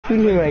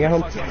food when I got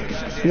home.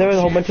 And there was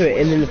a whole bunch of it,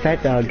 and then the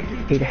fat dog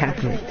ate half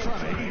of it.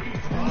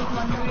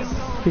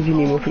 Did you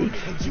need more food?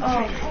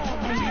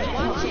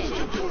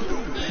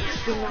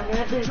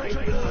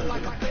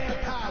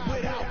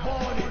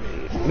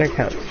 That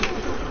counts.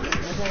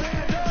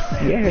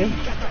 Yeah.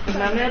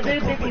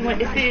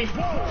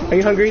 Are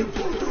you hungry?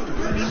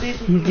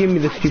 He's giving me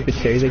the stupid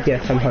stare. He's like,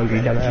 yes, I'm hungry,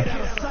 dumbass.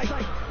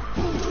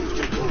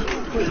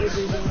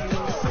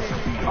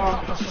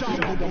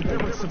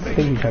 I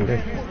think he's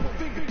hungry.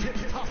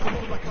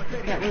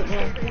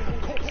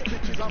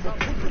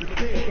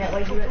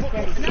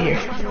 Here.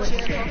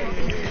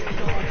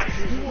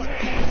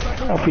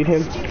 I'll feed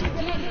him.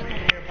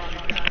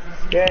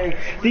 Dang.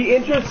 The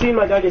intro scene,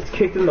 my dog gets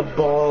kicked in the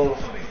balls.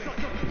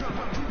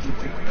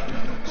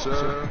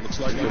 Sir, looks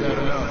like you had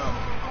enough.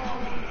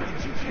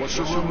 What's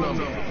your room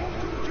number?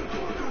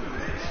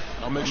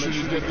 I'll make sure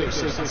you get there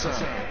safe and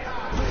sound.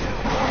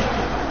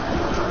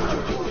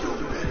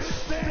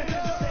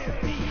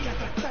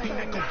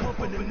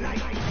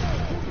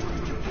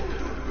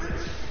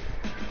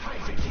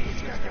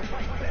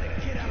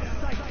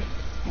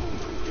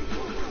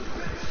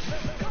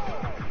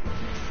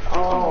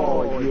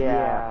 Oh,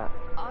 yeah.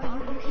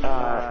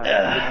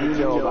 You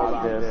know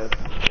about this.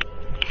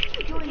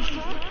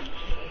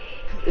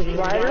 Is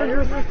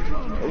Ryder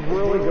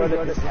really good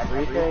at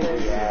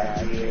everything?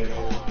 Yeah, dude.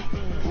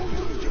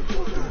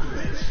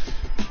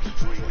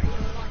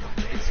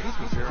 Excuse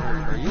me, sir.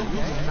 Are you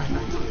okay?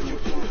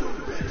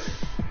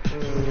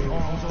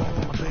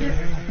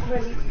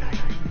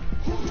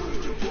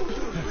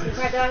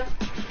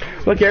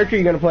 What character are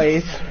you gonna play,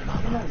 Ace?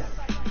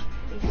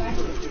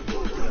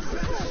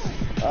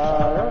 I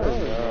don't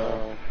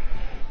know.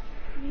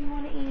 You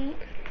wanna eat?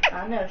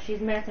 I know,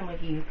 she's messing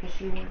with you because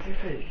she wants your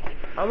food.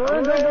 I'm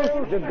gonna go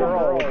with the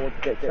girl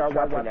that sharp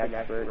weapon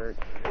expert.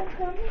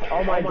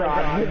 Oh my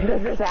god,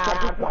 this is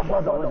sad.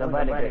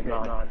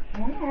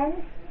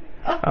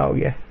 Oh,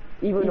 yeah.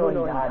 Even though he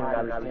died,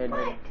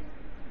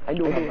 I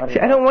knew See,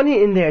 I don't want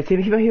it in there. See,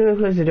 he might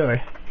close the door.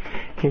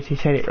 Here, she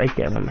said it right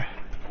there, remember?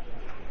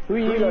 Who are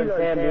you going,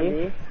 Sam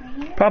B?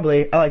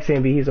 Probably. I like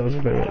Sam B. He's always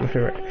been my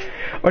favorite.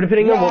 Or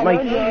depending on what,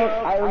 like...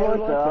 I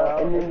looked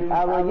up, and then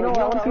I was like, you know what,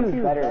 I want to choose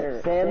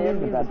better. Sam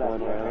B's the best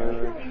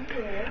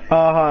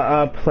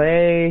one.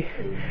 Play...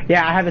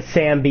 Yeah, I have a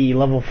Sam B,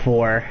 level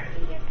 4.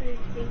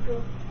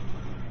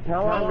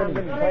 How long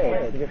did you play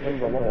it? To get to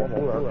level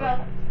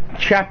 4?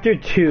 Chapter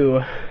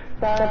 2.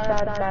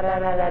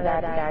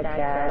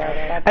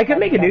 I could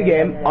make a new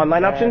game.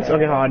 Online options?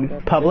 Okay, hold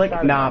on. Public?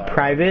 Nah.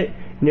 Private?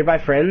 Nearby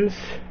friends?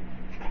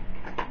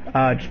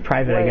 Just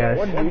private, I guess.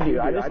 What did you do?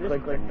 I just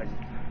clicked it.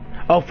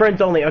 Oh, friends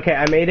only. Okay,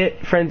 I made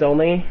it. Friends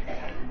only.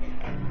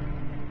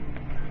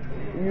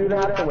 You'd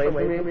have to wait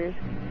for me.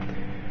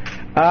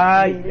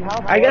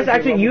 I guess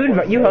actually you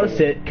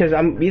host it, because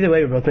I'm either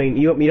way we're both playing.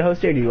 You want me to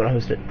host it or do you want to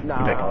host it? No.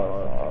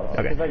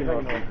 Okay.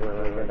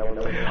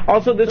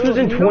 Also, this was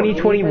in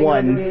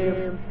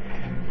 2021.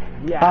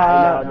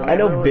 Yeah, I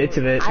know bits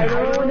of it. I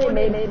remember when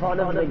they made fun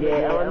of the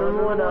game. I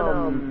remember when,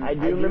 I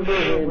do remember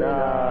when,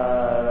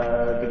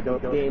 the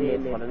Goat game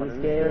made fun of this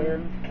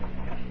game.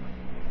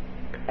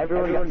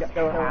 Everyone got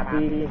so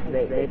happy.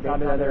 They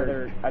thought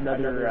another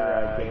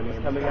game was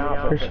coming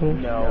out, but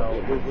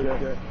no,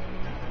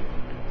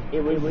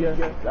 it was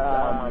just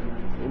the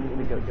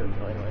Goat game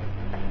anyway.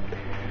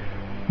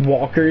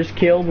 Walkers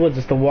killed? What's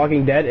this, The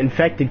Walking Dead?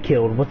 Infected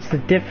killed. What's the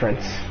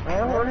difference? I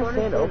don't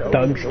understand.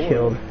 Thugs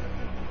killed.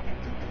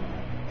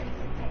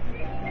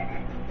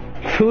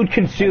 Food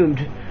consumed.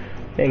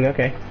 Dang,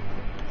 okay.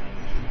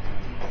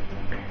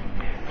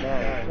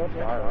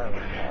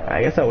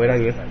 I guess I'll wait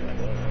on you.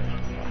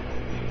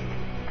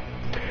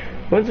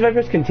 Once if I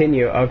press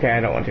continue, okay,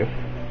 I don't want to.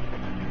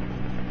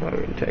 I'm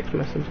gonna text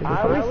message.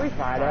 I always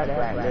try to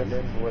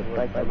practice with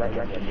like the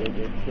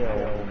recommended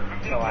kill.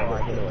 So I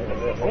can kill it.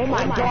 Oh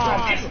my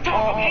god!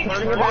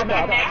 Turning it back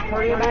up,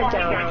 turning it back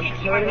down,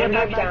 turning it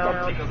back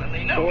down,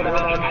 go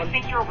down,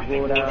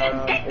 go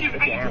down. It's the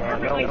camera, I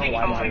don't know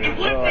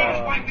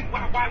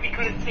why we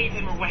couldn't save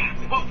him or what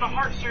happened. Well, the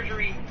heart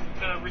surgery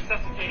to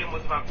resuscitate him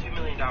was about $2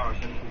 million.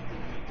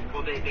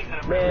 Well, they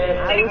kind of... Man,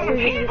 I wish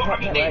we could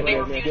cut they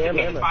refused to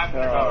pay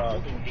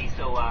 $500 fee,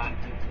 so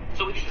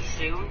we just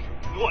assumed...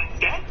 What,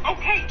 dead?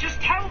 Okay, just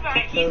tell them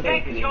that he's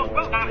dead because you'll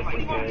vote not like,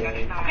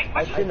 okay,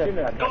 let's just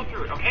go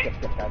through it, okay?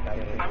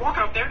 I walk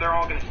out there, they're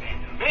all gonna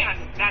stand. Man,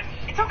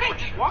 it's okay,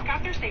 just walk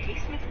out there, say, hey,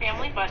 Smith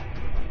family, but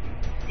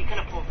you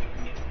gonna pull through.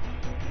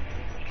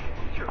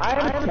 I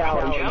have a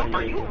challenge.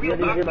 Are you a real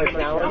doctor?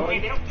 No,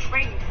 man, they don't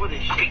train for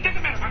this shit. It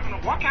doesn't matter, I'm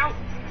gonna walk out.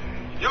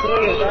 I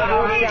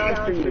have a challenge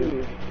for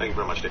you. Thank you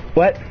very much, Dick.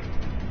 What?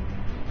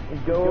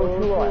 Go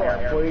to an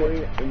airport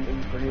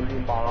and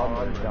bring bomb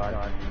or gun.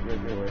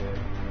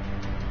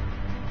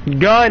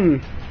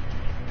 Gun!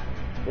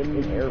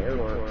 In the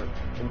airport.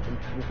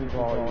 This is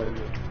all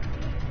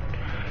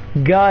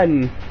you.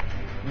 Gun!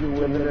 You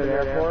live in an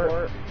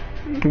airport?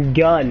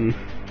 Gun!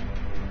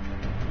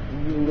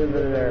 You live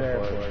in an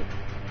airport?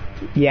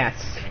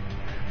 Yes.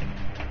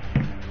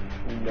 You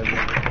live in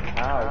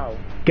how?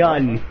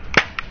 Gun!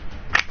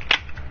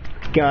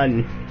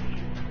 gun.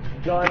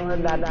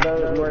 Gun that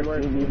doesn't work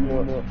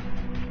anymore.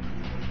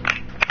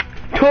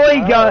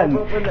 Toy gun!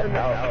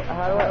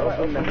 How do I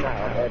open the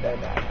house?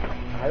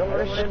 I don't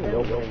understand the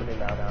opening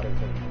now.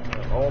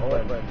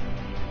 Open.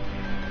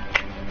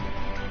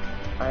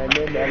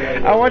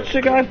 I watched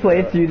a guy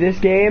play through this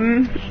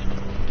game.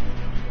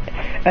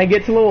 I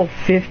get to level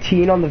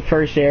 15 on the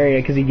first area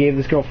because he gave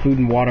this girl food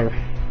and water.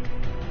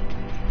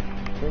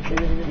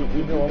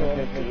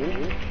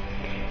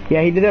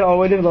 Yeah, he did that all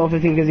the way to level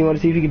 15 because he wanted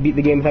to see if he could beat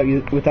the game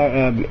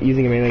without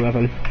using a melee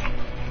weapon.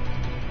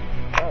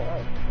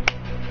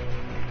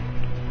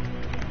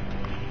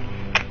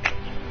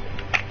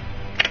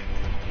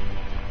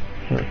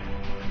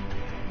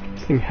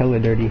 This thing hella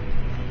dirty.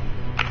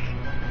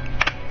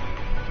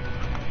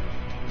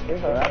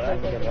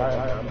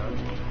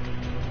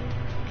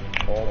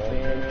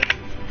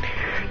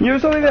 You know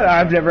something that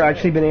I've never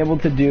actually been able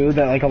to do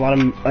that like a lot of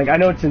like I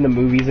know it's in the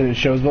movies and it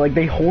shows, but like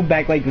they hold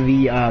back like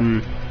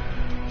the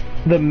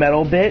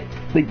metal bit,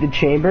 like the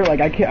chamber, like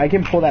I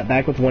can pull that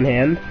back with one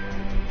hand,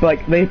 but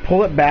like they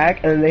pull it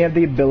back and then they have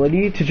the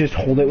ability to just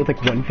hold it with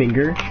like one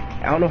finger.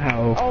 I don't know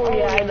how. Oh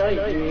yeah, I know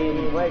you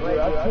mean. Like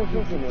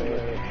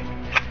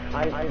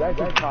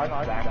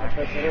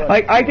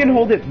I can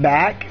hold it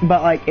back,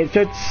 but like it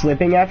starts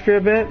slipping after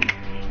a bit.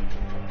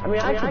 I mean,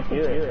 I can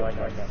do it for like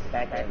a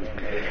second.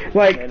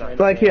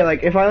 Like here,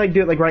 like if I like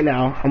do it like right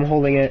now, I'm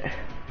holding it.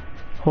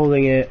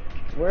 Where's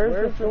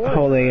the sword?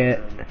 Holding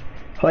it.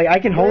 Like I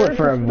can hold it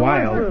for a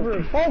while.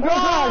 Oh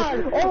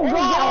god! Oh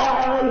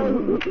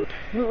god!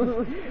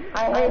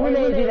 I hate when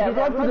they do that.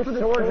 Run to the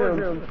storage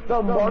room.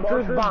 The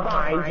marker's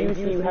behind you,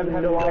 so you have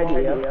no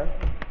idea.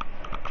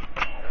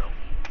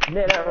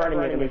 They're not running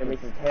into me.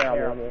 This is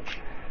terrible.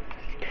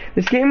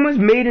 This game was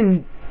made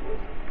in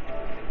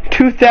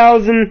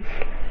 2000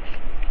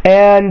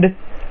 and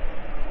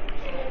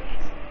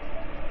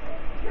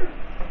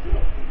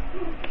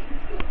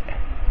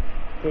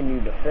Can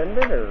you defend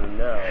it or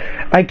no?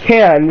 I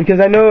can because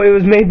I know it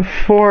was made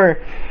before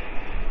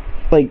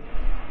like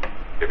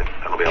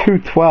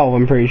 212.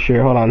 I'm pretty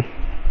sure. Hold on.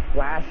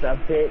 Last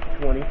update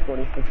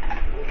 2026.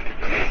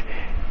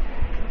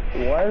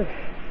 What?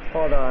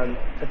 Hold on.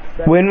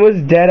 When was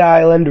Dead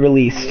Island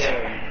released?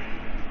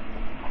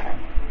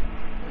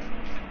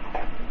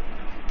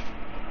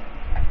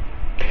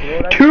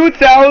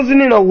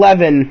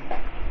 2011.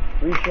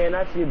 We can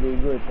actually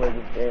legally play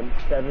this game.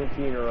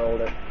 17 or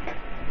older.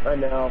 I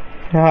know.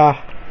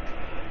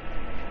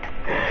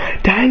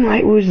 Dying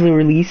Light was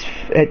released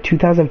at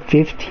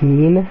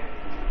 2015.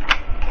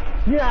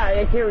 Yeah,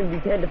 I can't.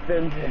 You can't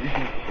defend him.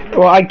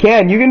 Well, I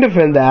can. You can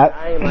defend that.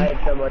 Dying Light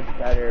so much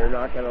better.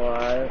 Not gonna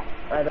lie.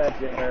 I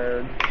thought you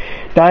heard.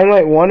 Dying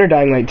Light 1 or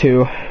Dying Light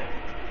 2?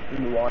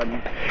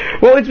 1.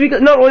 Well, it's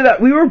because not only that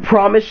we were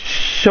promised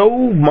so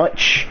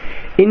much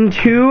in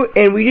 2,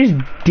 and we just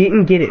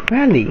didn't get it.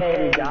 Bradley,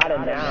 Hey, we got it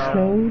now.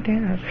 slow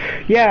down.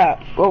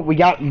 Yeah, well, we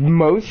got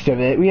most of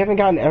it. We haven't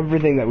gotten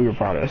everything that we were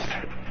promised.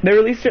 They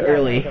released it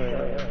early.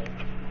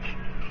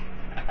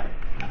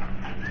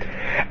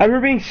 I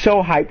remember being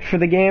so hyped for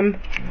the game.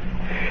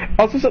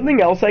 Also, something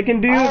else I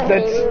can do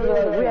that's...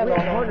 We have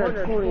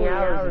 120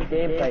 hours of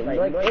gameplay.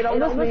 Like, it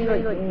almost means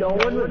like no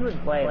one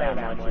would play that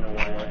much in a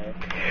way.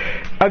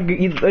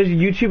 There's a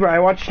YouTuber I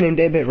watched named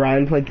David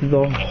Ryan played through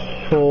the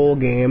whole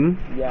game.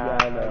 Yeah,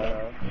 I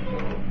know.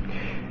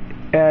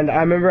 And I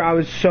remember I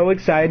was so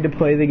excited to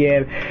play the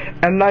game.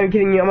 I'm not even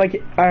kidding you. I'm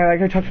like, I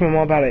talked to my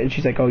mom about it, and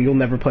she's like, "Oh, you'll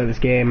never play this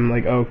game." I'm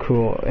like, "Oh,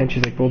 cool." And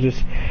she's like, "We'll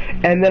just..."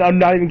 And then I'm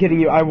not even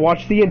kidding you. I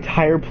watched the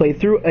entire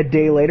playthrough. A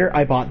day later,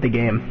 I bought the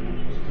game.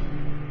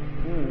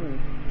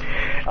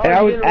 And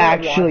I was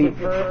actually...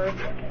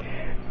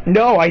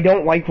 No, I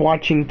don't like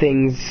watching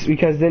things,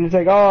 because then it's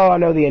like, oh, I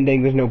know the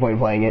ending, there's no point in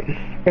playing it.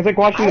 It's like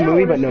watching the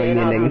movie, but knowing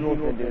the ending.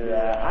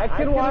 I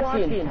could watch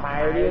the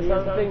entirety of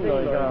something,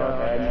 but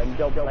and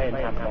don't play it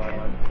half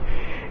one.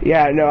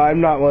 Yeah, no, I'm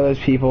not one of those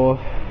people.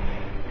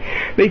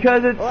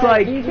 Because it's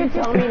like... You can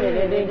tell me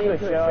the ending to a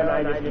show, and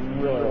I just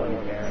really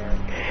wouldn't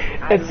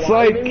care. It's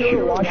like,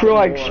 for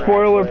like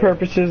spoiler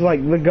purposes,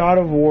 like the God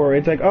of War,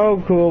 it's like,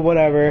 oh, cool,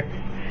 whatever.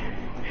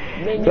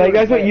 Like,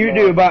 that's what you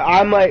do, but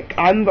I'm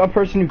a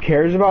person who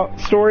cares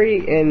about story,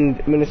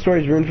 and when the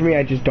story's ruined for me,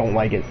 I just don't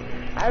like it.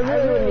 I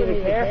really wouldn't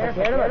even care if I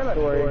cared about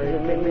stories. It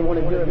would make me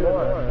want to do it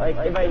more. Like,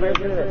 if I hear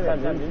something that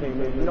sounds interesting,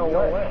 there's no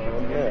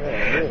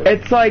way.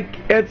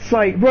 It's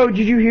like, bro,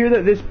 did you hear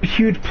that this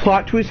huge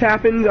plot twist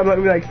happened? I'm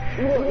gonna be like,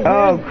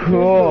 oh,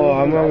 cool,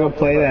 I'm gonna go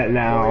play that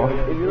now.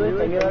 If you really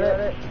think about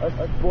it,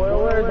 a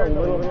spoiler is a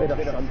little bit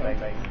of something.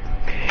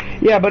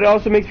 Yeah, but it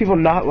also makes people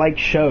not like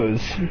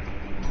shows.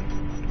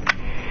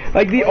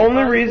 Like, the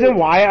only reason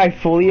why I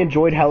fully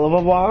enjoyed Hell of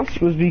a Boss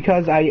was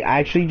because I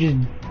actually just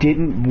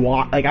didn't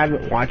watch, like, I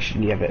haven't watched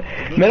any of it.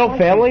 Metal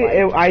Family,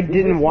 I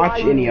didn't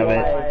watch any of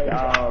it.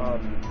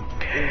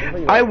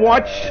 I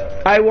watched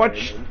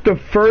the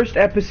first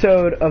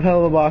episode of Hell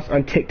of a Boss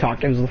on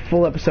TikTok. It was a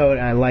full episode,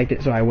 and I liked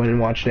it, so I went and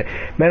watched it.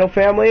 Metal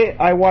Family,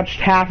 I watched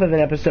half of an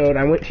episode.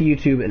 I went to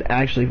YouTube and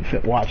actually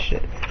watched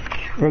it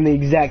from the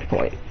exact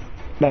point.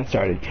 that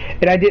started.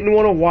 And I didn't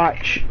want to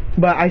watch,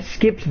 but I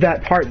skipped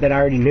that part that I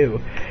already knew.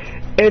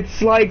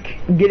 It's like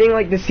getting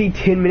like to see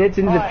 10 minutes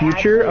into the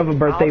future of a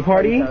birthday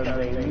party.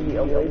 The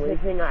only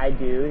thing I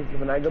do is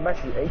when I go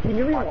back to... Can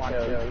you rewatch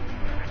those?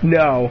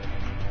 No.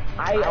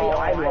 I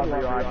love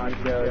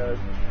rewatching shows.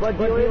 But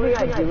the only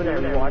thing I do when I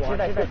rewatch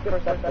it, I skip the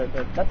first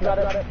episode. That's about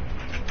it.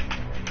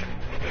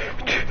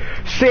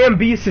 Sam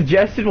B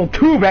suggested, well,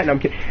 too bad. No, I'm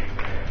kidding.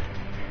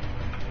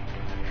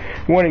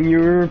 Warning, you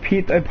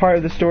repeat a part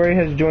of the story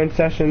has joined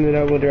session, then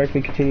it will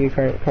directly continue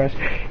current quest.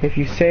 If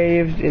you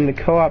saved in the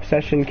co-op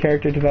session,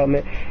 character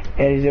development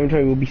and his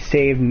inventory will be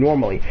saved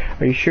normally.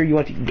 Are you sure you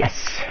want to?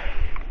 Yes.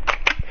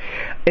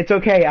 It's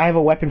okay, I have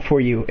a weapon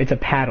for you. It's a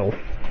paddle.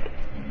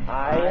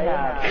 I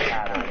have a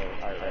paddle.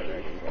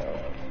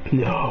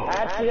 No.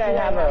 Actually, I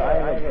have a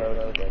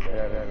bow.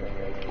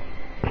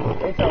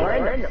 It's a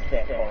random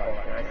stick.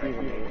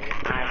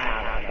 I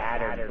have a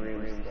battered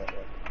broomstick.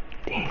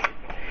 Damn.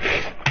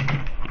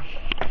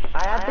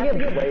 I have to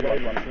get blade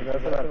weapons.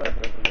 That's what I'm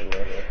supposed to do with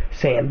it.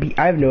 Sam B.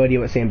 I have no idea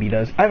what Sam B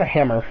does. I have a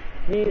hammer.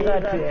 He's got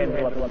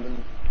two-handed weapons.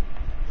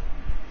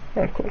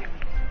 Oh, cool.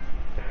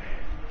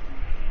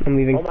 I'm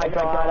leaving. Oh my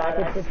god, I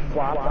could just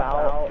swap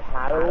out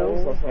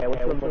paddles. Okay, which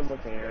one was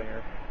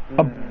there?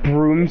 A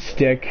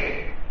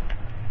broomstick.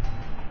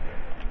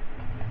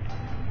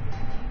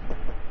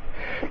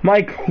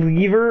 My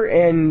cleaver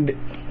and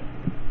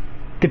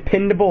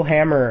dependable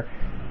hammer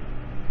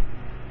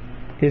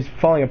is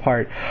falling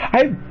apart.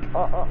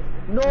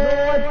 No,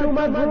 I threw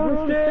my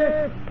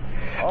broomstick!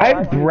 I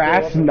have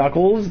brass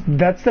knuckles.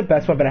 That's the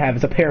best weapon I have.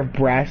 Is a pair of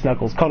brass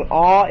knuckles called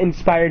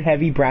awe-inspired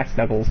heavy brass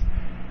knuckles.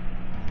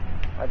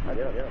 I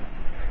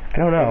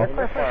don't know.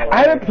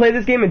 I haven't played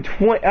this game in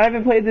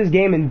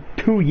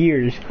 2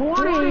 years.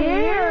 20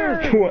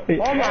 years! Oh my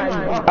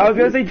god. I was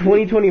gonna say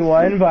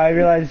 2021, but I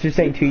realized just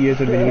saying 2 years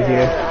would be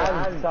easier.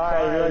 I'm sorry,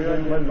 I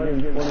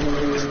realized it wasn't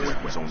 20 years.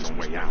 Was on his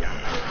way out.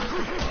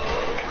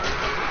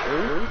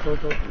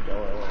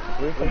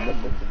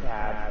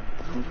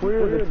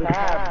 Where's the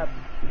tab?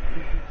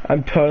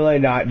 I'm totally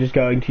not just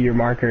going to your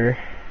marker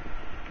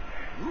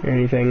or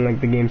anything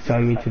like the game's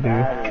telling me to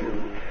do.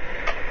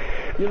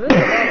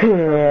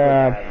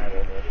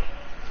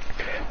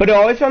 But I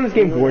always found this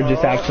game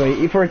gorgeous,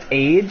 actually. For its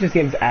age, this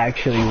game's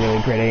actually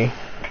really pretty.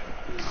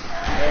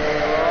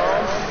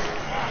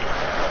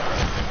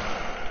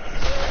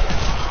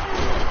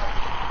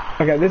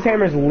 Okay, this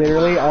hammer is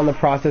literally on the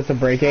process of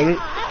breaking.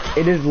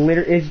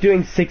 It's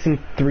doing 6 and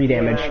 3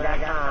 damage. I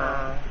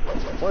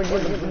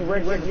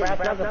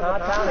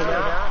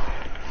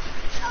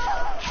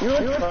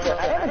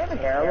have a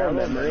terrible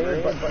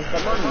memory, but for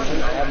some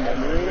reason I have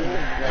memory.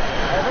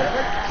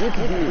 I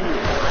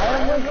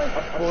have like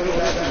a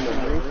photographic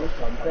memory for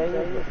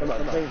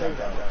something,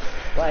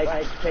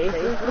 like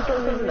faces, for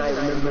some reason I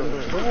remember.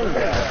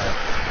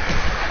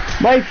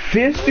 My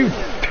fists do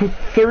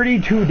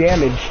 32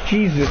 damage.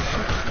 Jesus.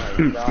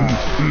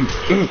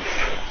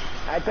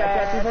 I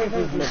think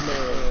he's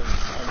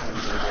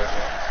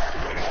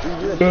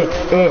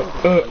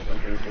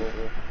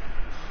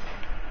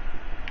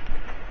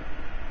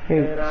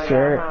Hey,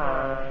 sir.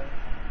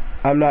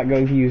 I'm not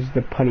going to use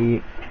the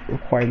punny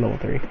required level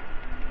 3.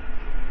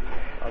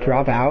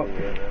 Drop out.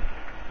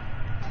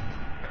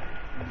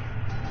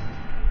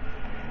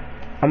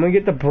 I'm gonna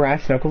get the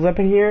brass knuckles up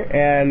in here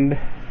and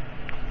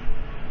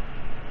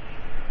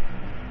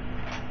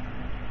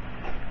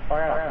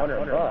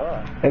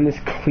this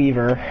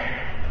cleaver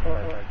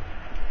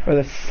or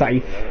the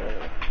scythe.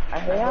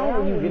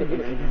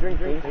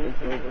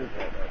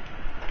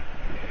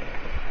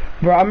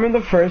 Bro, I remember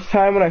the first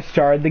time when I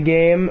started the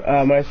game,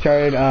 when I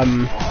started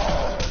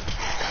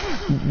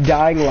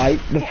Dying Light,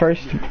 the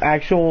first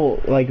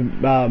actual like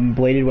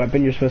bladed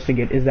weapon you're supposed to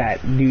get is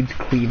that dude's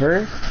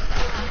cleaver.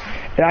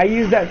 And I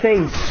used that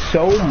thing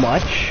so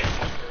much,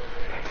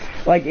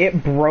 like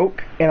it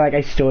broke, and like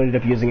I still ended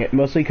up using it,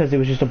 mostly because it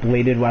was just a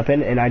bladed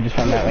weapon, and I just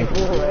found that like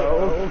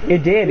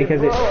it did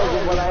because it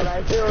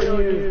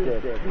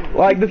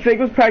like the thing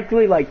was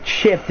practically like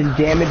chipped and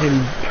damaged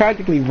and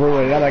practically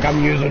ruined. And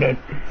I'm using it.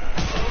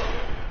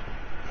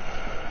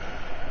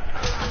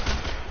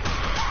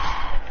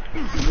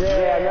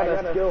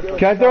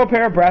 Can I throw a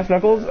pair of brass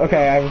knuckles?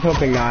 Okay, I was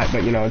hoping not,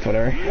 but you know, it's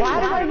whatever. Why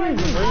do I need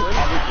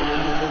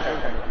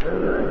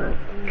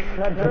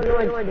I'm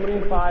turning like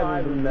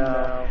 25 of them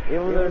now.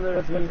 Even though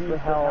they're supposed to be for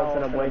health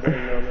and I'm wasting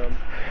them.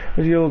 I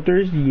was a little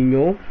thirsty, you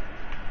know?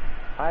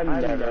 I'm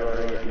never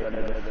gonna get rid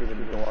of this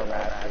stupid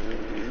doormat.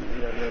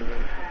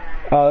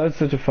 Oh, that's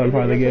such a fun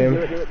part of the game.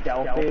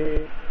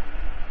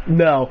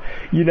 No,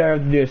 you never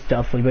have to do it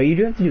stealthily, but you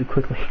do have to do it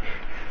quickly.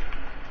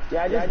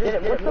 Yeah, I just did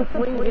it. What's the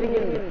point of getting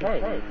in the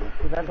tank?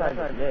 Because that's what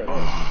I did.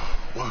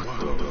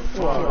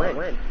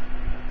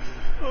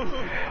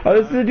 Oh,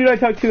 this is the dude I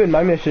talked to in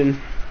my mission.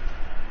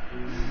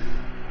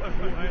 Fuck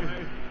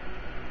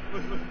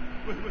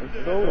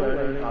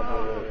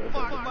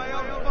my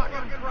own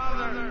fucking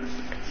brother!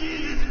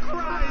 Jesus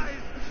Christ!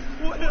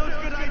 What else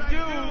could I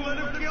do? Let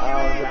him kill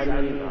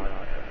me?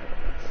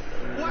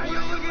 Why are you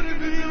looking at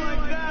me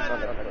like that?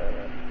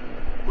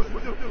 It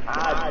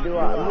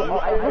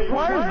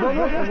requires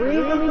level 3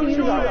 for me to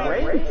use our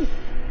range.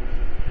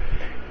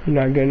 You're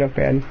not good enough,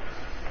 man.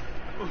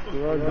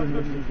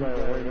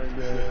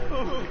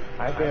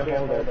 I can't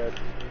hold it.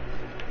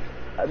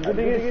 I'm the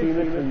biggest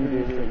human from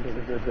you do.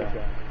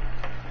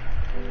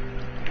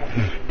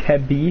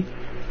 Tab B.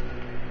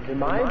 In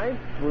mine,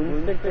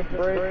 broomstick this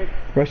break.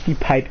 Rusty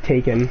pipe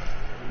taken.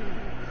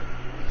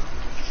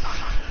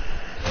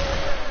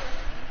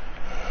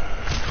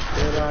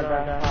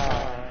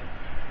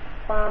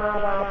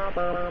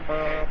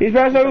 These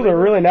brass knuckles are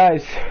really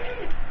nice. For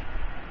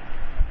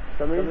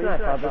some reason I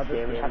thought this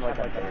game had like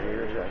a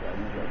barrier.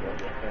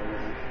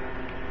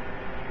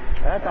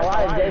 That's a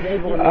lot of dead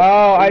people.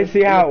 Oh, I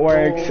see how it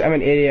works. I'm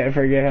an idiot. I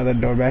forget how the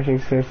door bashing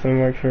system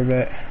works for a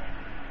bit.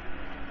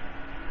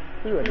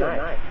 Ooh, a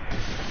knife.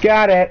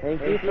 Got it.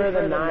 Thank you for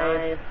the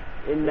knife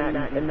in that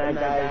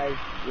guy's.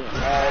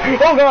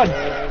 Oh god!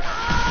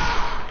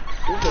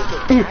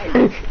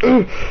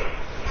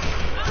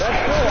 That's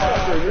so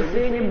awesome. You're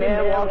seeing a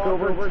man walk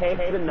over, take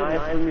the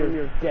knife from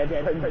your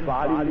dead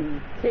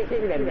body. Take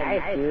the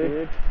knife,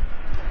 dude.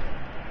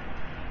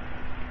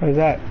 What is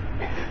that?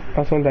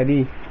 Oh, someone's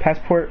ID.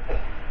 Passport.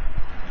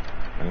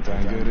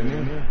 Anything good in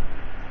here?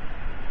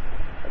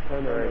 I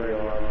turned the radio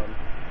on.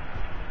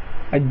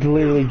 I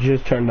literally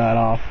just turned that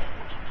off.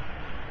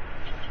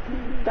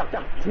 I'm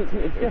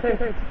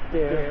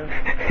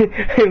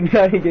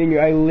not even kidding you.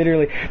 I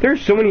literally.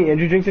 There's so many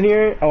energy drinks in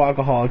here. Oh,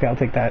 alcohol. Okay, I'll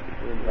take that.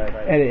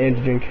 And an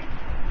energy drink.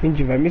 Did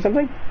you invite me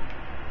something?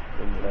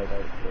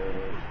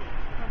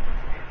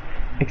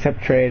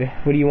 Accept trade.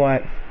 What do you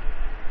want?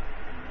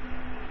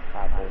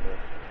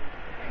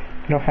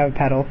 I don't have a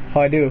paddle. Oh,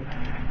 I do.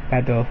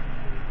 Paddle.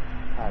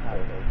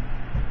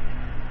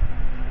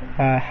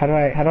 How do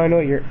I know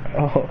what you're?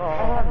 Oh.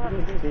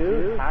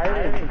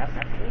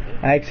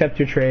 I accept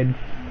your trade.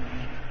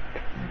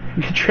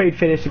 The trade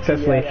finished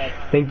successfully.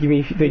 Thank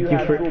you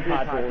for.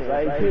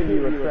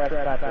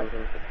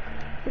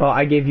 Well,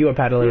 I gave you a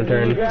paddle in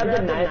return. Did you grab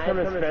the knife from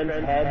his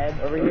friend's head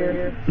over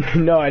here?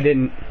 No, I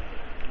didn't.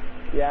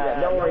 Yeah,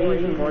 don't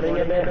worry, he's hoarding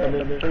a bit, but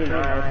it's pretty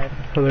nice.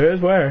 Oh, there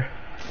is where?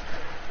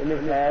 In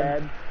his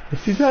head.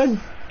 Is his head?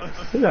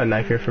 There's not a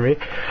knife here for me.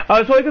 Oh,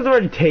 it's probably because I've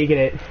already taken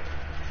it.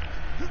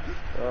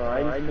 Oh,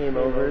 I just came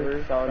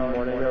over, saw in the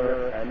morning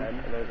over a friend, and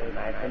there's a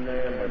knife in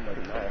there, and there's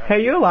a knife.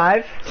 Hey, you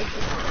alive?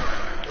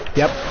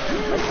 Yep. I'll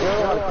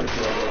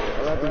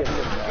have to get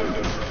this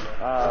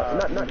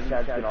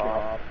not shut it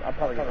off. I'll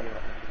probably get a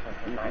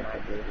knife to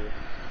do.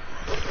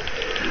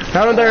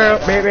 Coming through,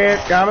 beep beep,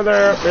 coming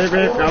through, beep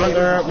beep, coming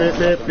through, beep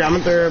beep,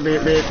 coming through,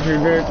 beep beep, beep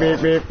beep,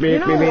 beep beep,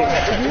 beep beep.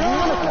 If you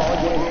want to call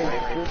game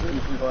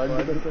blood,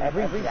 because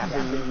every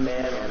Japanese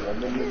man and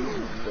woman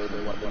uses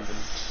murder weapons.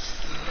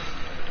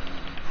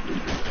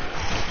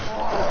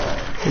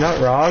 You're not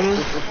wrong.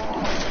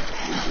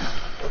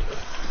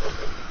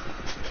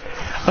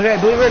 Okay,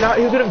 believe it or not,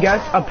 who could have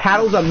guessed a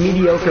paddle's a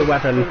mediocre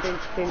weapon?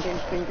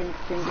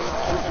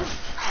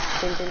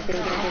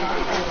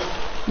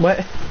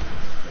 What?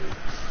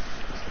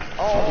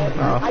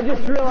 Oh, I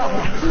just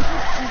realized.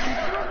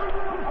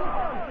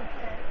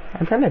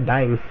 I'm kind of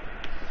dying.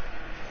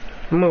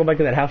 I'm gonna go back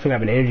to that house and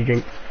grab an energy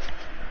drink.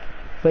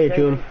 Play it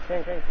to him.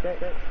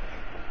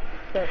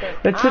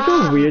 That's such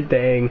a weird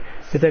thing.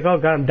 It's like, oh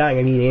god, I'm dying,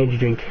 I need an energy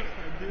drink.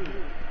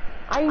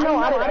 I know,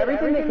 out of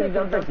everything that can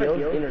jump the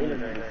field, energy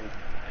drink.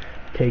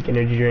 Take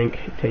energy drink,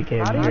 take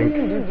energy How do you drink.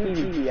 even do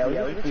PvP? I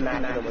was just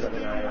smacking him with a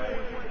knife.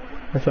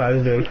 That's what I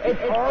was doing.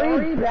 It's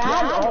already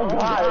bad? Oh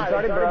god, it's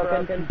already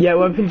broken. Yeah,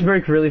 weapons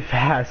break really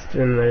fast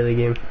in the early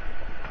game.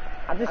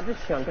 I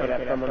just chunked it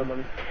up from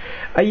him.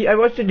 I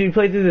watched a dude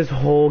play through this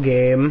whole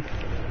game.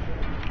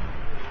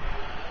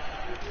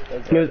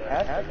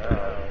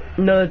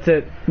 No, that's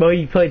it. Well,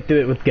 he played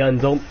through it with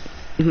guns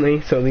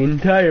only, so the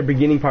entire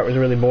beginning part was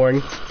really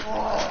boring.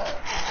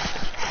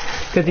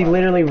 Because he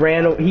literally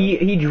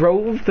he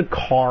drove the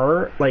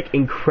car, like,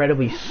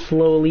 incredibly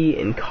slowly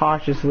and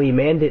cautiously.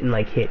 Man didn't,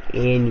 like, hit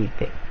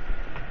anything.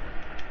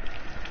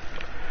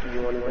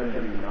 You want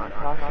to be not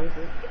cautious?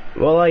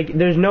 Well, like,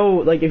 there's no,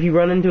 like, if you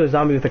run into a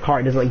zombie with a car,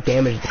 it doesn't, like,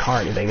 damage the car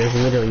or anything. There's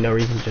literally no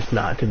reason just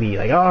not to be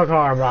like, oh,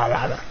 car, blah,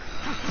 blah, blah.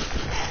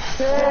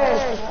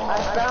 Hey,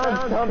 I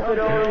found something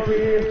over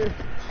here.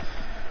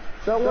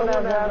 Someone is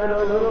having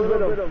a little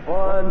bit of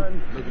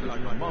fun. Looking like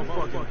a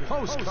motherfucking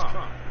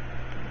postcard.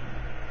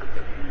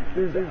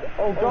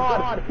 Oh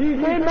god, he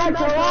came back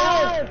to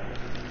life!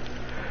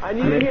 I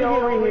need to get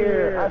over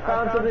here. I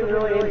found something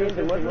really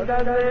interesting. What's this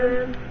guy's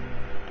name?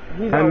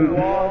 He's a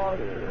walker.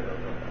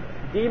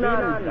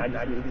 Demon.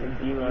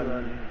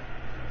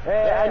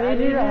 Hey, I need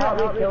you to help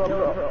me kill him,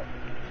 bro.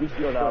 She's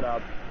healed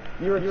up.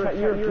 You're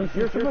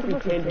supposed to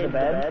be chained to the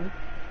bed.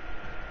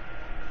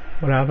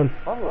 What happened?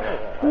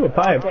 Ooh, a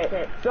pipe.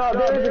 Okay, so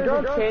there's a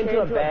girl chained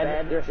to a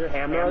bed, there's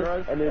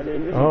cameras, and there's an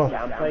interesting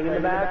sound playing in the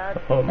back.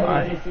 Oh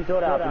my. And she's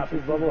healed up, and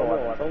she's level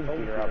 1. Don't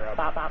beat her up.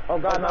 Pop. Oh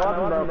god, my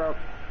weapon broke.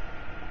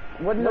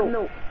 What?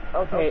 No.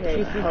 Okay,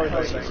 she's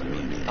supposed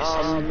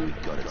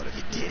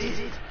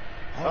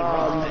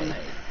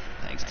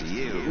Thanks to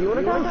you. You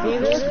wanna come see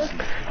this?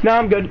 No,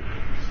 I'm good.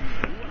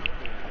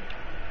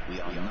 Oh,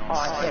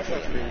 I can't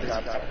take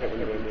screenshots. I hate when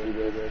you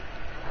do this.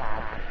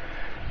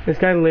 This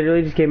guy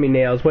literally just gave me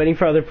nails, waiting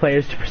for other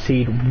players to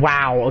proceed.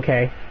 Wow,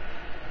 okay.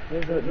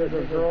 There's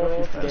a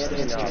girl, she's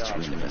standing up.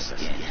 It's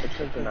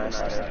just a knife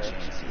at her.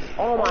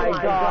 Oh my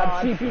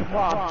god, she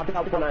popped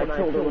up when I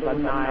killed her with a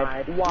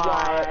knife.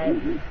 Why?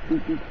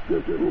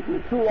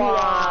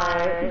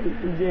 Why?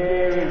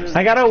 Dude.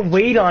 I gotta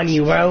wait on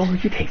you, bro.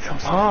 You take so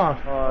long.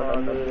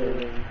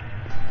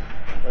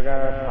 I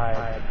got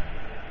tired.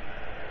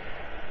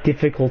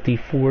 Difficulty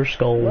 4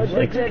 skulls They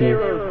were XP.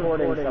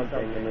 recording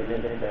something and they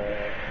didn't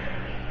say.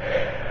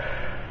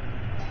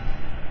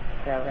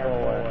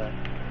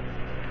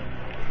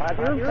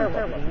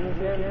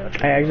 I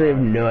actually have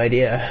no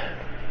idea.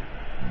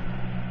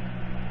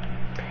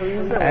 I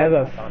have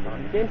a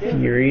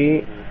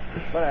fury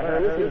But I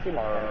heard this is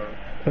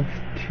of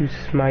to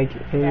smite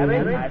in.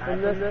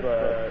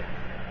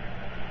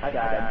 I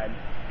died.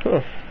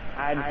 Huh.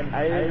 I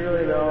didn't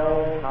really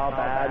know how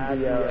bad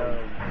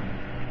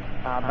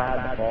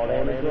the ball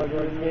damage was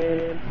in this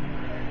game.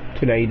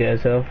 So now you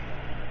did so.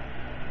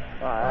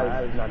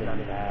 That was not even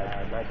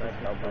bad. My just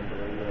felt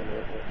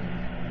unbelievable.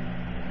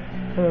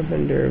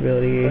 Weapon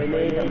durability. I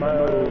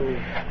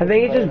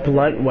think it's just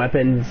blunt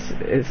weapons,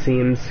 it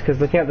seems. Because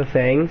looking at the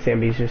thing,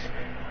 Sambi's just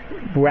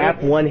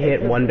wrap one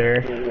hit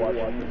wonder.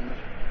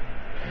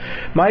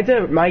 My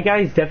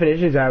guy's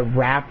definition is a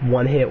wrap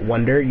one hit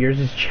wonder. Yours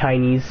is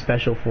Chinese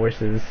special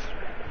forces.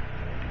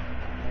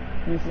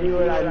 You see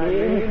what I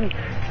mean?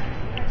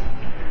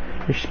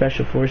 Your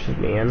special forces,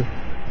 man.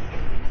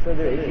 So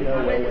there is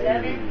no way.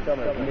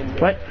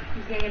 What?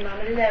 He's gonna get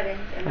Mama to Devin,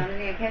 and Mama's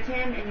gonna catch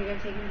him, and you're gonna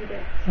take him to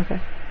bed. Okay.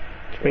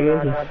 Bring him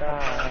in.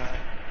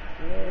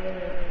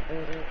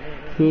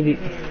 Need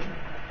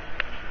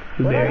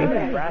Blueberry.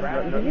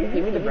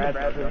 Give me the brass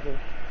knuckles.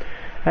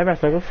 I have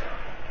brass knuckles.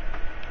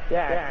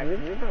 Yeah,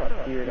 you're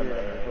not weird on my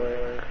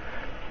inventory.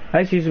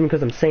 I just use them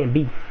because I'm saying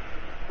B.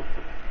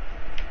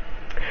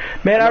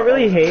 Man, I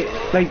really hate,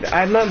 like,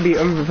 I'm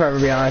forever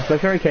be honest, my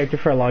favorite character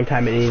for a long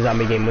time in any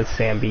zombie game was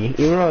Sam B.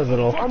 Even when I was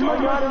little. Oh my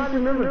god, I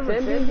remember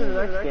Sam B's in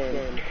the next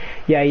game.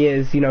 Yeah, he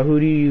is, you know, who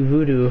do you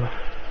voodoo,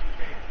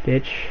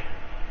 bitch.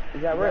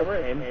 Is that where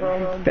it came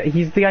from?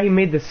 He's the guy who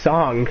made the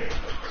song.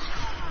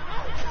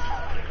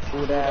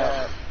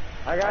 I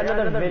got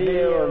another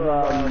video of,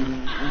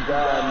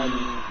 down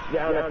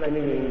at the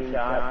getting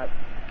shot.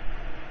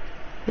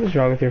 What's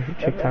wrong with your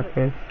TikTok,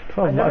 man?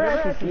 I never $12.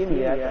 actually seen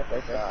the I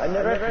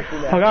never actually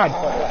seen that. Oh god!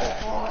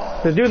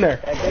 There's a dude in there!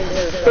 I think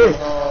there's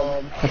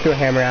I threw a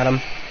hammer at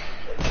him.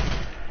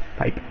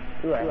 Pipe.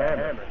 Ooh, a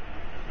hammer.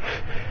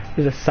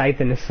 There's a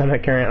scythe in his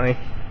stomach currently.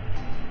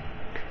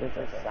 There's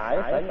a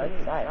scythe? I like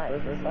scythe.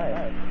 Where's the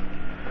scythe?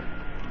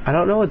 I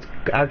don't know what's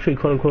actually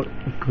quote unquote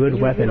good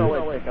weapon. You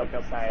know pick up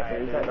the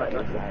scythe. Is that not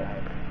your scythe?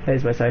 That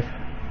is my scythe.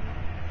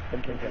 I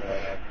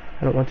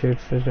don't want to,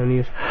 there's no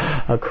news.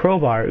 A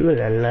crowbar, ooh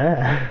la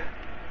la.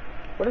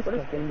 What is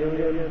kicking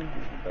doing?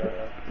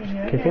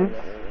 Kicking?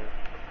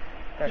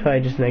 Probably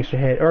just an extra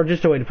hit, or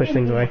just a way to push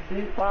things away.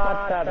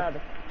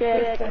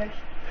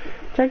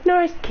 Chuck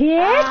Norris,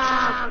 kid!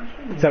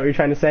 Is that what you're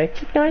trying to say?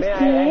 Chuck Norris,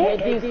 kid! I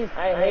hate these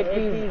kind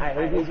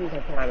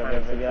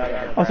of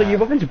things. Also, your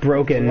weapon's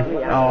broken.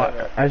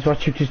 Oh, I just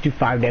watched you just do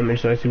 5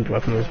 damage, so I assumed your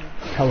weapon was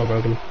hella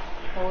broken.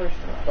 Well,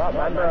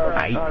 mine broke.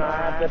 I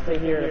have to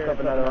sit here and equip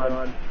another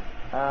one.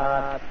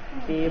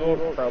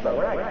 Feeble crowbar.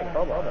 Where did I get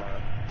crowbar?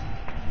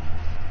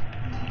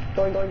 You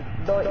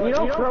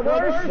know,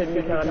 crowbars shouldn't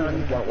be counted as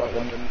blunt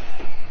weapons.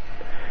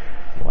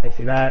 Well, I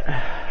see that.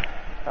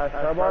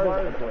 Crowbars are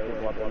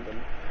blunt weapons.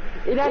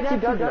 It actually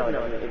does know.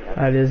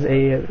 That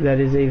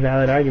is a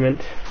valid argument.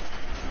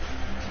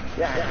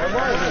 Yeah,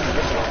 crowbars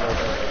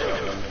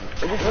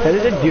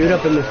There's a dude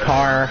up in this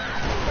car.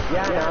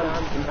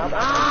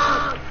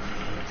 Yeah,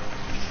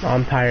 Oh,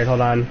 I'm tired,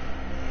 hold on.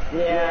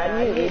 yeah,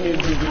 I need to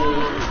do.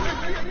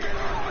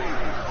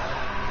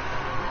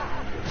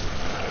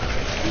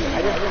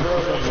 I just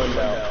broke this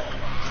window.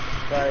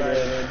 Sorry,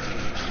 dude.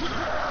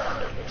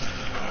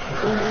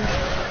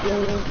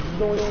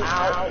 Going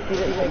out. He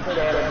didn't take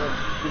damage.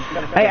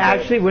 I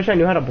actually wish I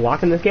knew how to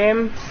block in this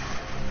game.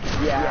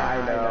 Yeah,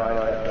 I know.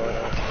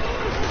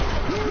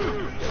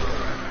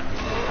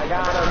 I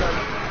got him.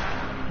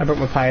 I broke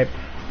my pipe.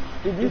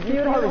 Did you see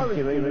what I was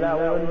doing with that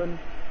one?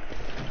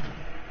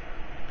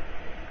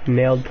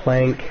 Nailed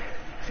plank,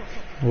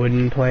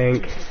 wooden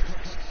plank,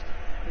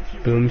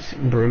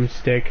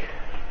 broomstick.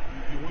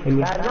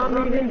 That's not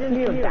me didn't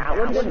see that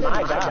one, did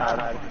my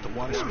god.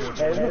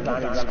 This is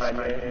not even behind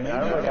me. I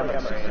don't really have my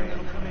brain.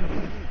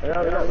 I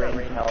don't have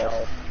range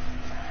health.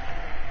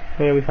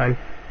 Yeah, we'll be fine.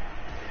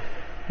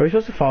 Are we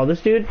supposed to follow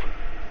this dude?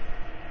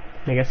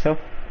 I guess so.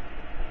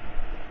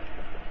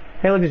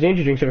 Hey, look, there's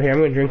energy drinks over here. I'm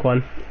gonna drink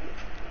one.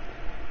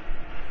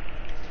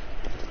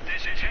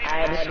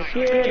 I'm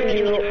scared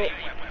you.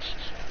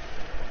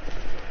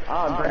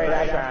 Oh, great,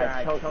 I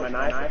got choked my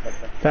knife.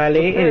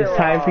 Sally, it is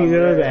time for you to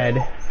go to bed.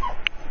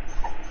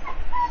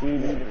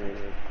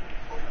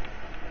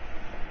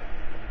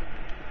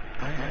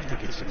 I have to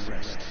get some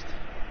rest.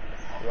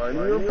 Were you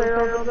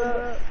repair over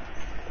that?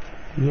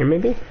 Here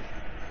maybe?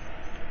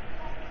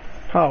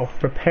 Oh,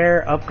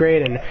 repair,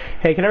 upgrade, and...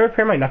 Hey, can I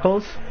repair my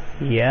knuckles?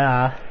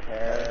 Yeah.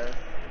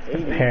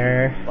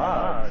 Repair.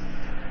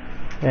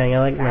 Dang, I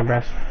like my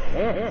brass.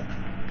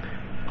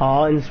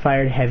 All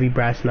inspired heavy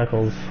brass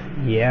knuckles.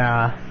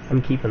 Yeah,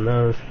 I'm keeping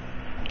those.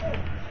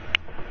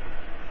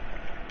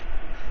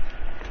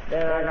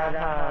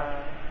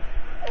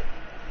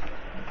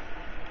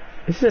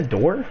 This is a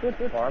door?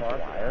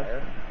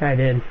 I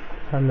did.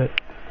 On the...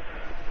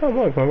 Oh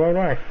look,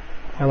 why?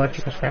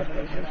 Electrical scrap.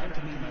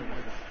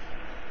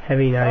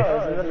 Heavy knife.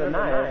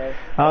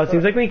 Oh, it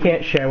seems like we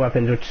can't share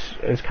weapons, which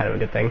is kind of a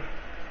good thing.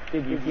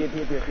 Did you get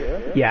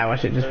it? Yeah, I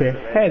watched it just for...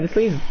 Hey, this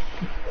leads...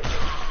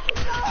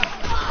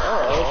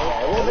 Oh,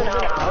 okay. Well, then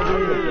I'll give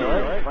you the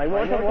blunt. Like,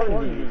 what do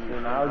you use?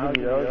 And I'll give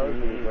you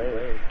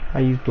those. I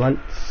use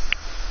blunts.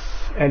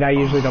 And I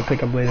usually don't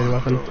pick up bladed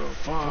weapon.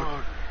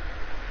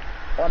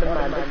 What am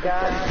I, my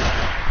god?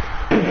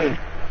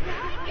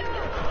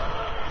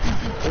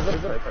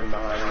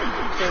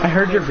 I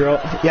heard your girl...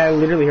 Yeah, I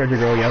literally heard your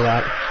girl yell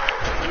out.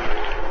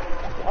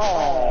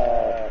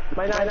 Oh,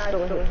 my knife's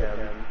still in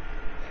him.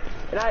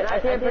 And I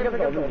can't pick up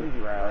the easy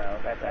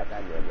route. That's good,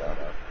 though.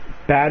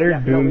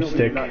 Battered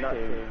boomstick.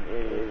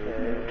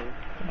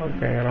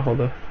 Okay, I gotta hold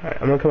the...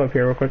 Alright, I'm gonna come up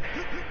here real quick.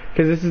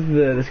 Because this is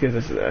the... This gives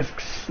us the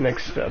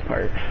next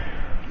part.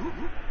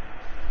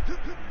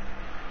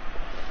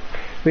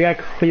 We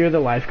gotta clear the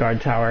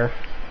lifeguard tower.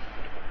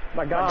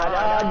 My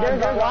god,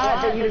 there's a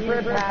lot that you just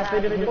ripped past.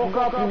 They just woke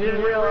up and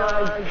didn't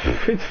realize.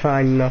 It's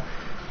fine, no.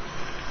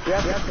 You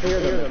have to clear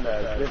them.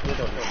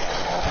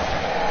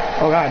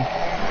 Oh god.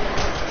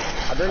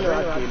 I'll bring the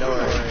rest to you, don't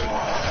worry.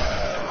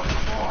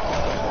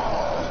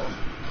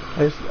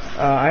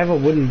 I have a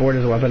wooden board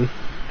as a weapon.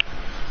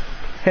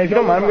 Hey, if you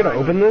don't mind, I'm gonna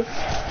open this.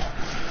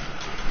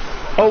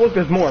 Oh look,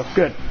 there's more.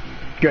 Good.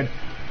 Good.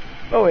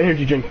 Oh,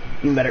 energy drink.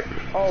 Even better.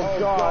 Oh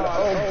god,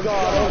 oh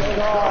god, oh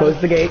god. Close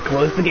the gate,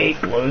 close the gate,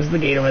 close the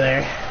gate over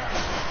there.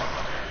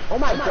 Oh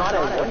my god, I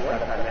want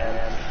that,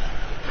 man.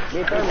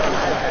 Me too,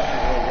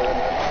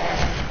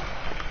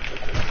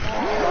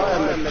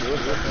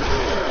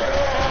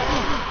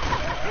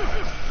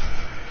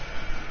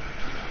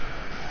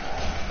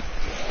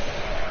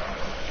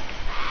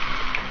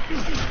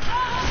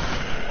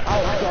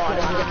 oh god,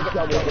 I'm getting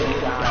double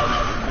this guy.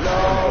 No.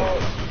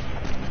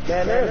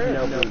 Man, there's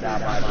no blue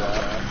dot by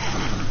blood.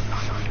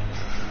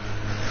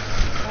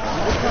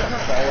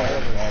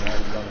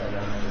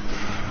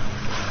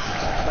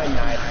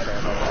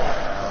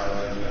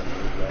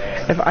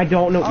 If I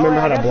don't know, remember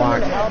how to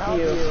block.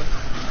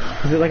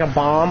 Is it like a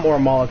bomb or a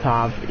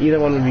Molotov? Either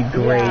one would be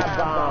great. Yeah,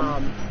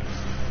 bomb.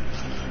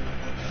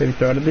 Maybe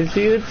throw it at these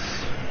dudes?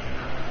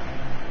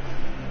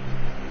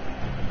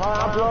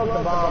 I'll blow the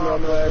bomb real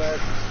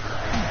quick.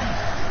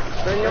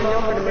 Bring them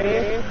over to me.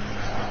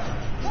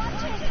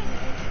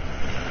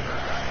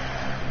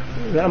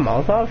 Is that a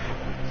Molotov?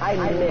 I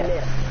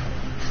missed.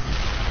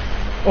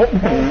 Oh!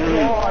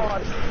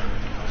 God.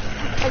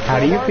 How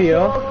do you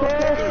feel?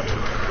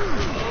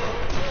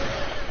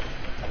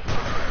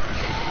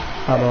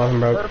 Oh, my weapon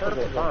broke.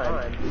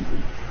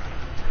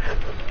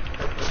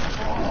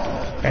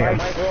 Bam.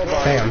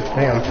 Bam.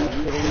 Bam.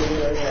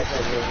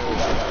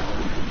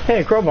 Hey,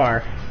 a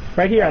crowbar.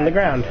 Right here on the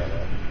ground.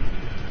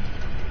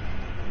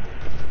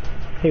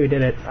 Hey, we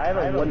did it. I have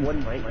a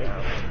one right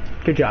now.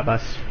 Good job,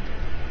 us.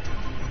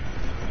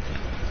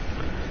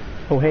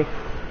 Oh, hey.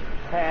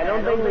 Hey, I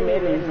don't think we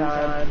made it in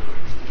time.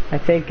 I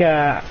think,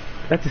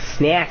 that's a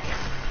snack.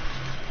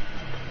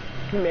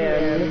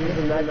 Man, this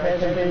is a nice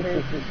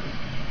presentation.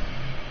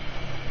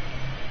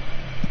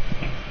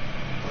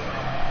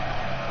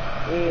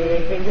 I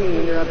think we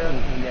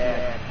interrupted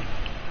snack.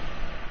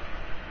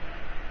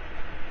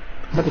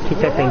 I'm about to kick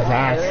that thing's I'm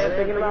ass.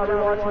 thinking about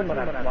rewatching, but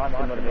I'm lost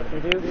in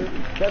motivation to.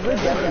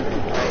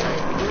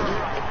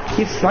 Definitely.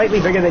 He's slightly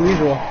bigger than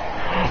usual.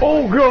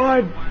 Oh,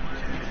 God!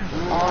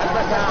 Oh, I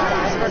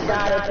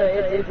forgot.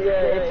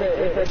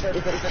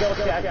 It's a skill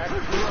check.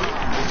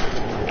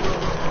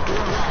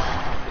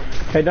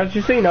 Hey, don't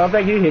you see? No, if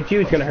that dude hits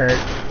you, it's gonna hurt.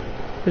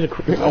 There's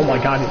a oh my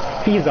god,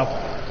 he's up.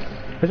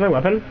 Where's my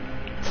weapon?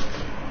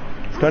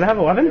 Don't I have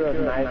a weapon?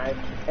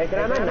 Hey, can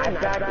I have my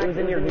knife back? It was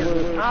in your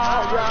glue. Oh,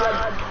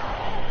 God.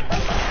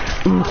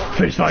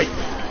 Fist fight.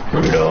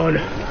 Bring it on.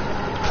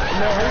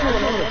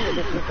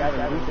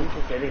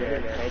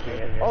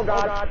 Oh,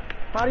 God.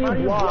 How do you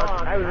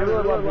block? I would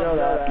really love to know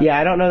that. Yeah,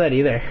 I don't know that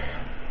either.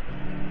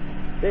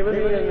 They were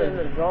in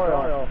the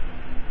tutorial.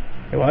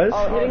 It was?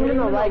 Oh, hitting him in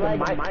the leg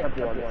might help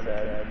you on this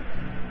side.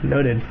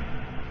 Noted.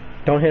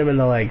 Don't hit him in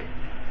the leg.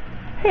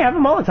 Hey, I have a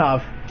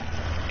Molotov.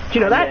 Did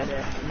you know that?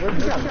 Where'd you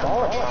get a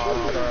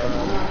Molotov?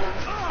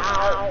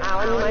 Ow,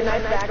 I need my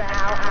knife back.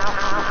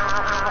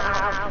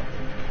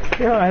 Ow.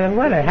 You know, I'm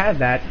glad I had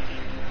that.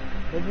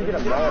 Where'd you get a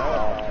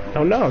Molotov?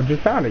 Don't know,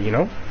 just found it, you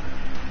know?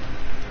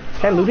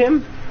 Can I loot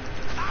him?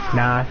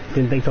 Nah,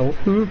 didn't think so.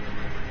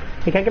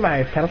 Hey, can I get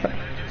my cattle shot?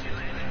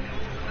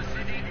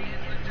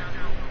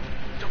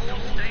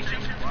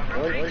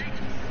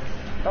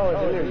 Oh,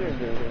 it's in your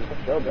dude.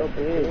 Go,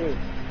 big.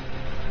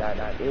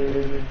 That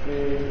is the...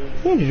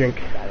 Need a drink.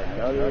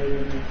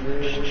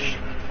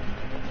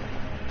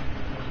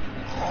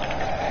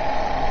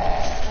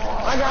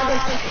 I got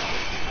it.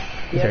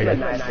 Sorry,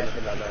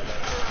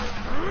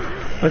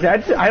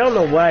 I don't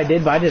know what I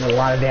did, but I did a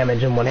lot of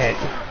damage in one hit.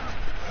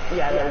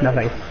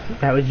 Nothing.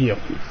 That was you.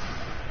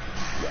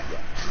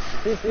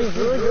 This is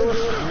really good with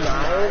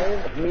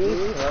knives.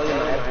 Me throwing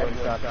knives and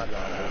stuff.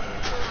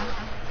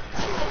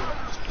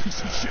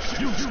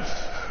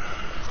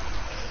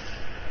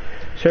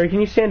 Sir, can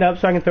you stand up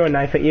so I can throw a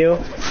knife at you?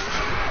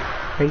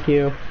 Thank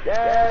you.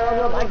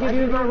 Yeah, I can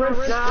use my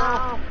wrist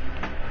now.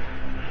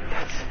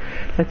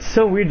 That's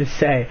so weird to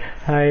say.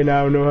 I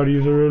now know how to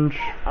use a wrench.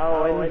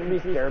 Oh, and be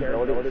scared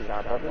building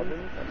shop weapons.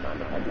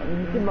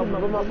 You can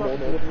level them up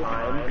multiple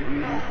times. Are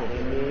you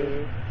kidding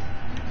me?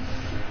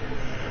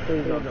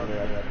 Please don't do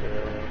that.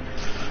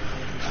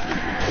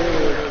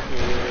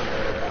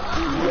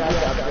 You have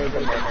to upgrade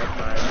them multiple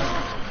times.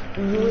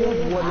 Do you have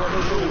one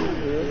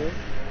do?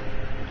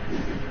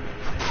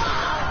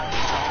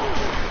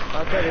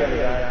 I'll tell you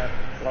that.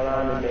 Hold on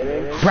a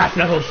minute. Brass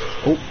knuckles!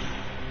 Oh.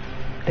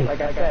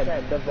 Like I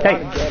said, the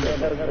damage does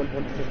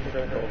 1.6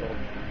 critical.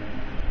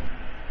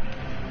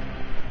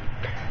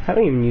 I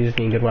don't even use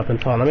any good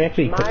weapons. Hold on, let me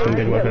actually equip some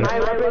good weapons. My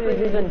weapon is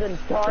using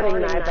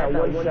starting knife at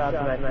one shot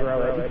and I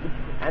throw it.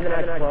 And then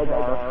I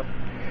crowbar.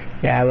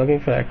 Yeah, I'm looking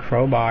for that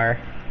crowbar.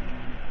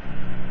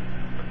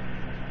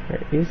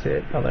 Where is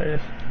it? Oh, there it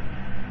is.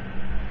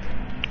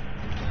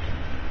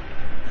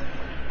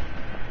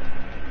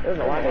 There's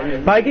a lot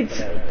of But I could...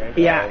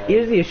 Yeah,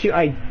 here's the issue.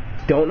 I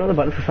don't know the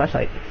button for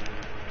flashlight.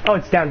 Oh,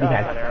 it's down,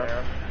 D-pad.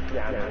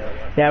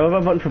 Yeah, what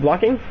about button for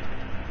blocking?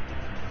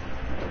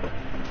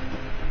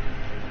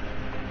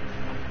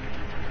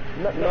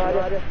 No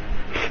idea.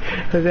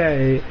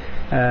 Jose,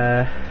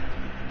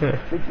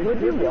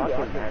 Would you walk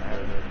in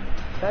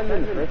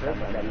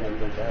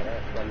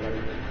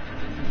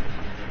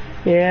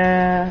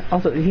yeah,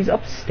 also, he's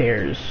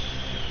upstairs.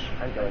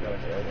 I'm going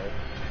upstairs.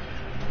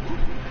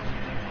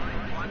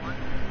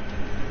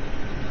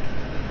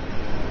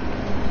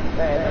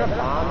 Hey, is there a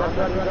bomb that's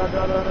running?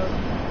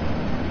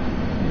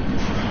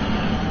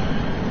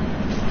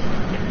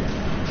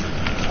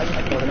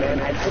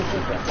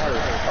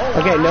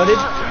 Okay, noted.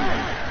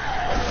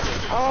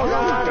 Oh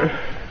god!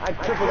 I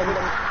crippled him.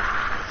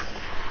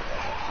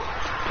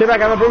 Sit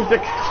back, I have a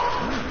broomstick.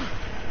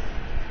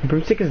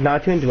 Broomstick is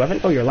not tuned to weapon?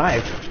 Oh, you're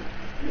alive.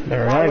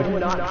 Never mind.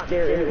 Not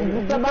scary. Only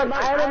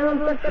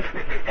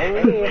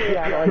if you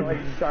have like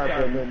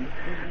sharpened.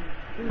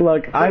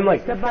 Look, I'm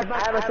like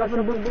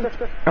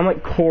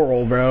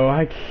Coral, bro.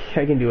 I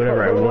can do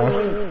whatever I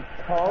want.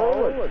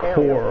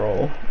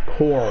 Coral.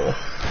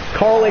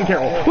 Carl and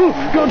Carol.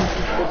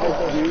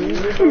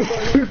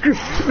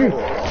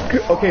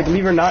 Okay,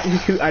 believe it or not,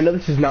 I know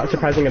this is not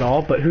surprising at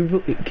all, but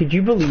could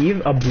you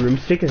believe a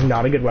broomstick is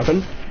not a good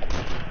weapon?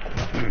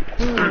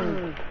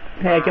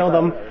 Hey, I killed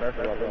him.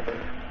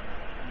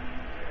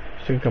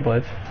 Just took a couple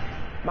hits.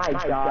 My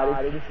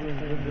god, this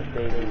is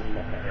baby.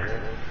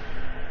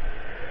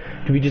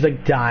 Do we just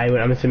like die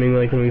when I'm assuming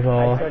like when we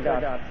fall? I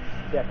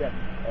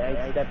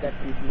stepped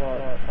too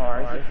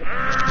far.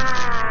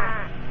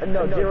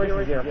 No, 0.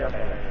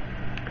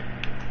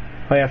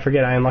 Oh yeah,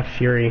 forget I unlocked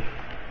Fury.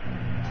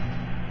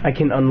 I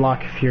can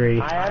unlock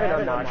Fury. I haven't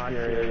unlocked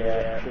Fury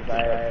yet.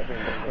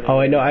 Oh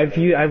wait, no, I've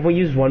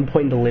used 1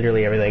 point into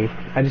literally everything.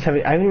 I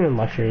haven't even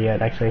unlocked Fury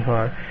yet. Actually, hold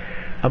on.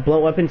 A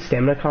blunt weapon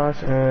stamina cost,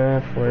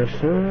 force.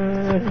 Do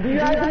you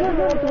guys have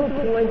multiple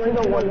points in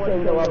the one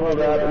thing to level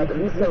up?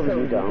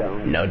 You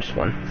don't. No, just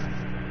one.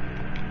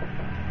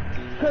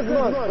 Because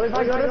look, if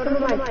I go to some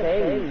of my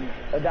things,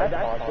 that's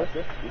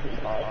awesome.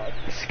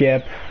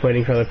 Skip.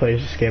 Waiting for other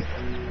players to skip.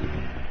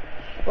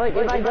 Like,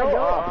 if I go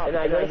up and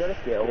I go to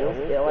skills,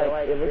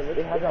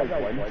 it has like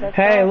one check.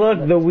 Hey,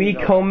 look, the weak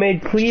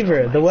homemade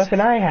cleaver, the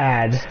weapon I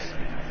had.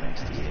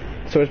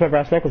 So where's my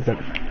brass knuckles then?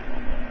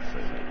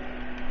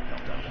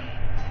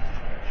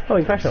 Oh,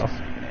 you crash it off.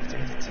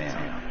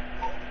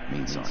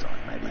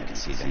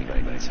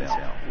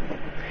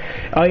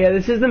 Oh yeah,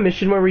 this is the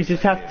mission where we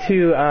just have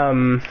to,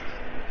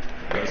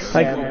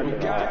 like,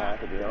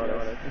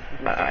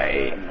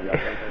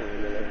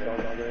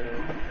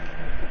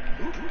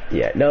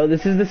 yeah, no,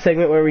 this is the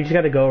segment where we just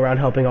gotta go around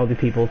helping all the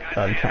people,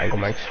 triangle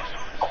marks.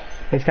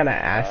 They just kinda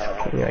ask,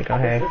 like, oh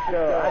hey.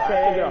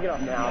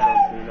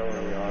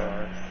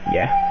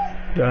 Yeah.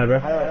 Go ahead, bro.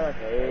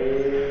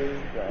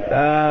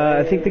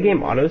 I think the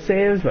game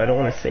auto-saves, but I don't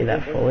want to say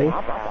that fully.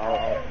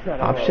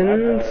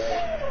 Options?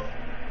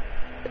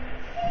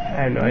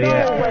 I have no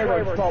idea.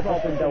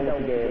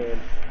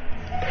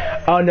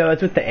 Oh no,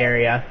 that's with the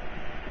area.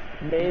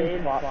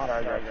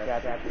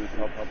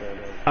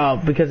 Oh,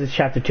 because it's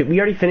chapter 2. We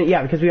already finished,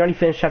 yeah, because we already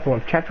finished chapter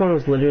 1. Chapter 1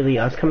 was literally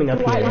us coming up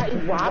here.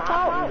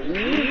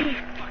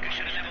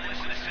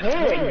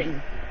 Hey!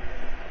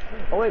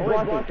 Oh wait,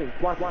 blocking.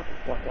 Oh,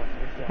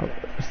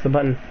 what's the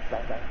button?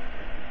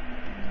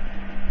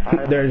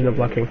 There is no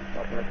blocking.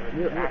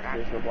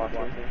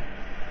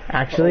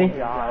 Actually? Oh,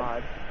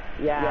 God.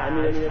 Yeah, I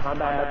mean, it's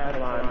combat,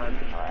 come on.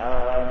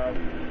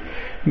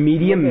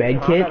 Medium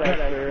med kit.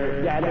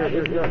 Yeah, there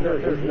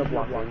is no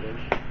blocking.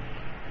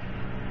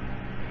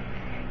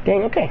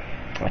 Dang, okay.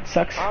 That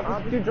sucks. I'll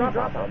just do drop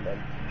off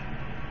then.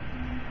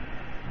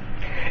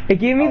 It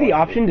gave me the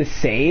option to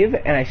save,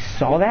 and I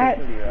saw that.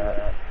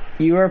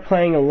 You are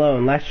playing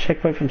alone. Last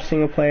checkpoint from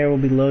single player will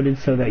be loaded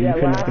so that you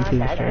can complete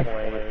the story.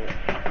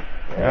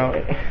 Oh,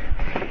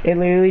 it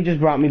literally just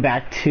brought me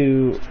back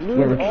to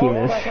where Rakim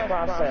is.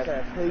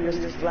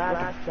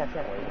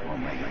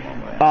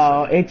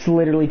 Oh, it's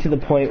literally to the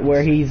point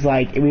where he's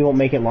like, we won't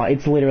make it long.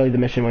 It's literally the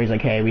mission where he's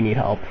like, hey, we need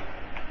help.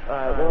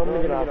 Alright, well, I'm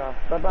gonna get off.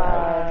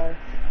 Bye-bye.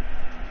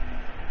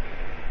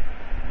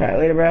 Alright,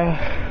 later, bro.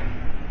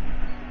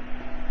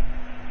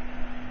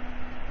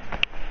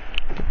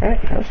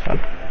 Alright, that was fun.